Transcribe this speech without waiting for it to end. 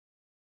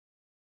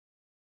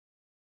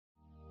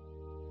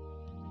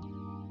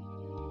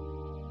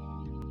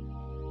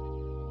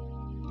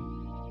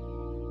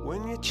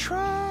When you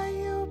try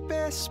your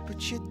best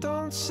but you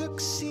don't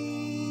succeed.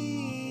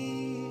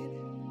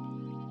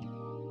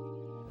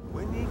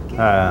 When you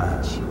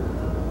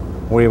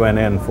we went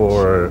in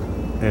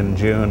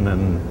June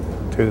in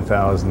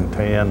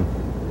 2010.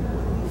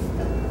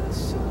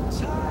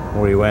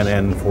 We went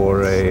in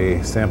for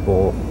a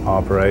simple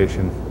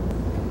operation.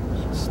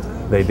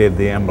 They did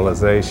the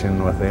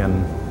embolization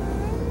within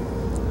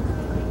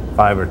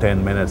 5 or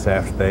 10 minutes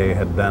after they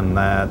had done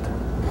that.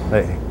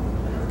 They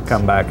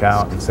come back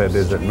out and said,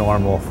 is it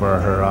normal for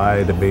her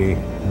eye to be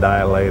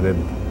dilated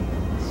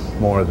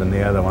more than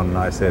the other one? And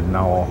I said,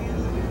 no.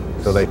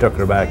 So they took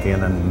her back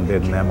in and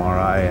did an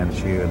MRI, and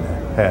she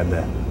had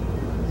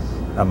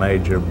a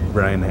major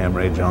brain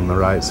hemorrhage on the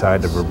right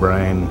side of her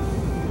brain.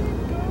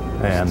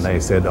 And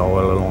they said, oh,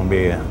 well, it'll only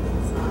be a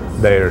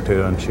day or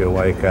two and she'll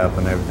wake up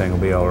and everything will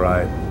be all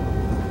right.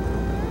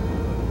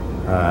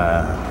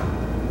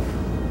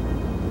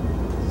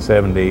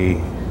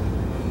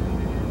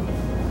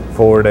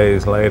 74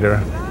 days later,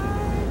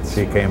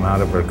 she came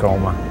out of her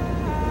coma.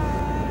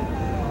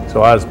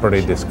 So I was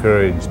pretty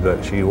discouraged,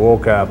 but she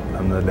woke up,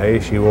 and the day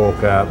she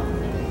woke up,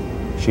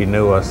 she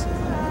knew us,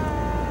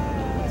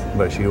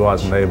 but she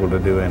wasn't able to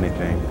do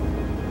anything.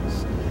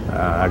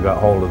 I got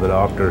hold of the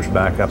doctors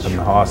back up in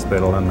the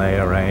hospital, and they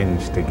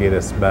arranged to get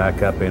us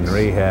back up in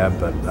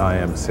rehab at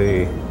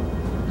IMC.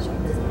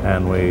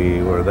 And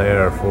we were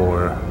there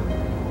for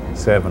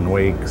 7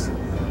 weeks,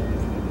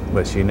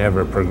 but she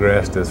never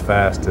progressed as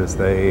fast as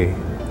they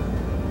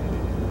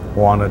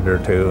wanted her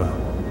to.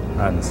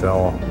 And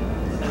so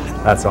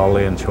that's all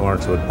the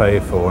insurance would pay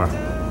for.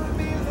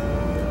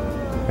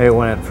 It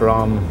went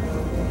from,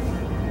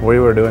 we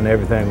were doing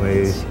everything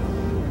we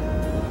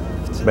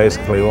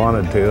basically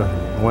wanted to.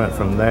 Went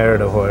from there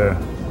to where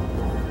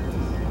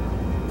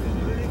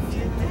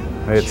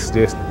it's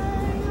just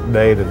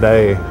day to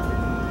day,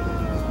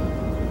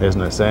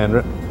 isn't it,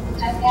 Sandra?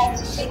 I've got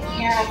to take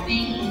care of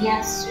me. He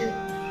has to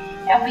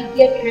help me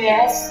get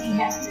dressed. He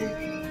has to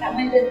help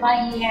me with my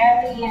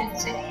hair. He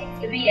has to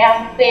get me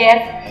out of bed.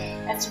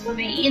 He has to put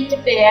me into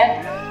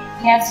bed.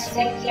 He has to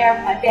take care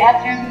of my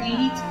bathroom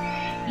needs.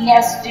 He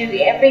has to do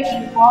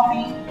everything for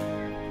me.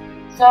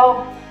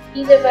 So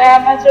he's a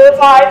man to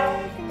survive.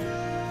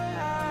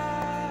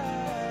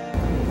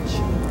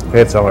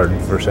 It's hard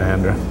for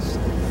Sandra.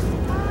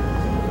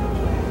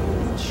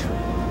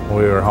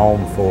 We were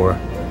home for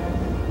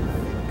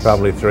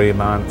probably 3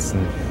 months,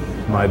 and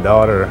my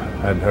daughter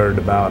had heard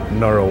about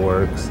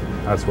NeuroWorx.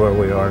 That's where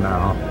we are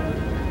now.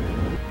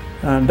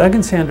 Doug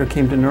and Sandra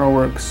came to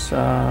NeuroWorx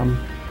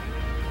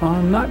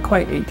not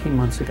quite 18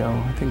 months ago.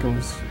 I think it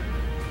was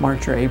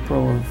March or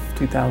April of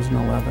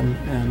 2011,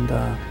 and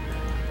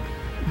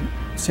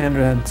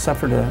Sandra had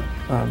suffered a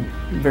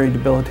very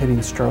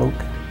debilitating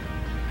stroke,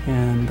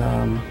 and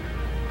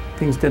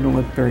things didn't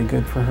look very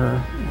good for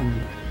her.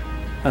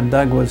 And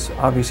Doug was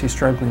obviously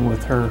struggling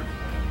with her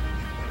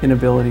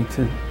inability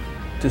to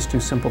just do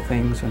simple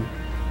things and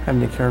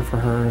having to care for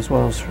her as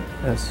well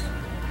as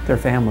their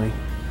family.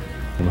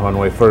 And when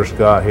we first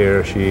got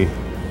here, she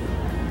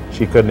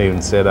couldn't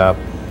even sit up.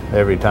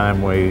 Every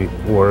time we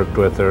worked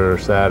with her or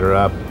sat her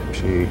up,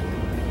 she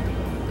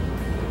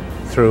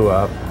threw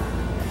up.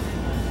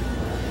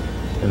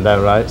 Isn't that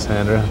right,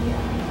 Sandra?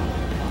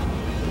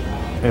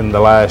 In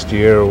the last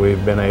year,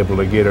 we've been able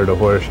to get her to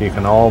where she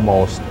can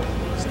almost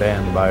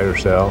stand by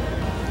herself.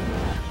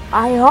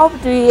 I hope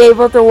to be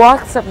able to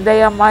walk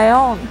someday on my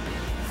own.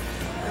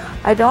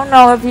 I don't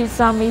know if you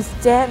saw me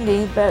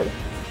standing, but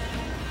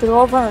to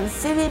go from a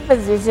sitting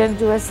position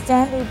to a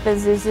standing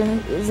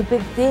position is a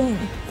big thing.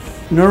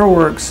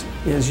 NeuroWorx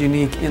is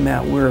unique in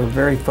that we're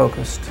very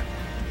focused.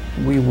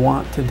 We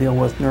want to deal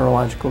with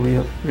neurological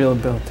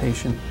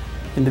rehabilitation,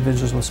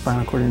 individuals with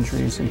spinal cord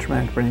injuries and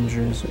traumatic brain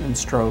injuries and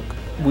stroke.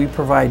 We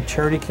provide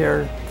charity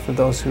care for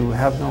those who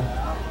have no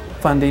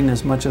funding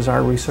as much as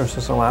our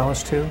resources allow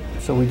us to.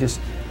 So we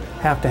just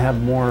have to have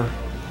more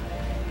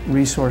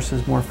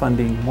resources, more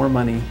funding, more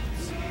money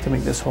to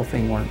make this whole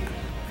thing work.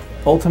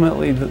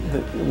 Ultimately,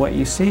 what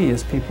you see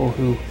is people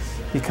who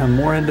become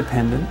more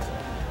independent,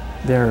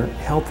 they're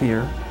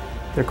healthier,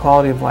 their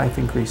quality of life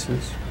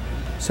increases.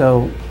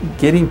 So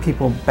getting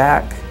people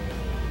back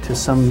to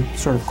some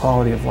sort of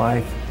quality of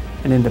life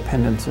and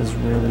independence is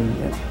really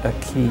a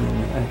key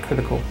and a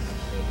critical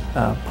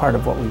part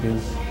of what we do.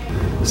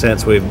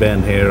 Since we've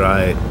been here,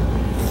 I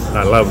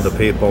love the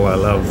people, I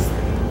love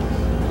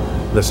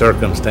the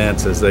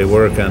circumstances they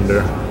work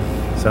under.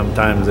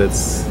 Sometimes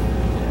it's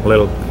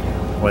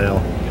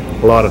a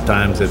lot of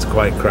times it's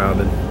quite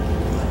crowded,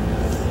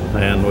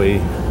 and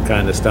we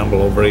kind of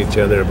stumble over each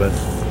other, but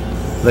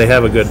they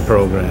have a good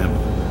program,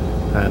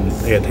 and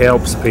it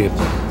helps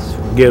people,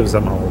 gives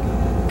them hope.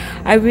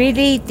 I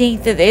really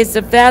think that it's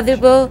a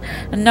valuable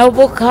and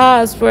noble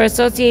cause for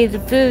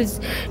Associated Foods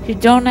to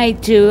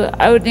donate to.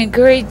 I would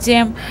encourage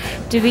them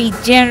to be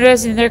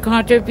generous in their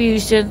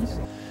contribution.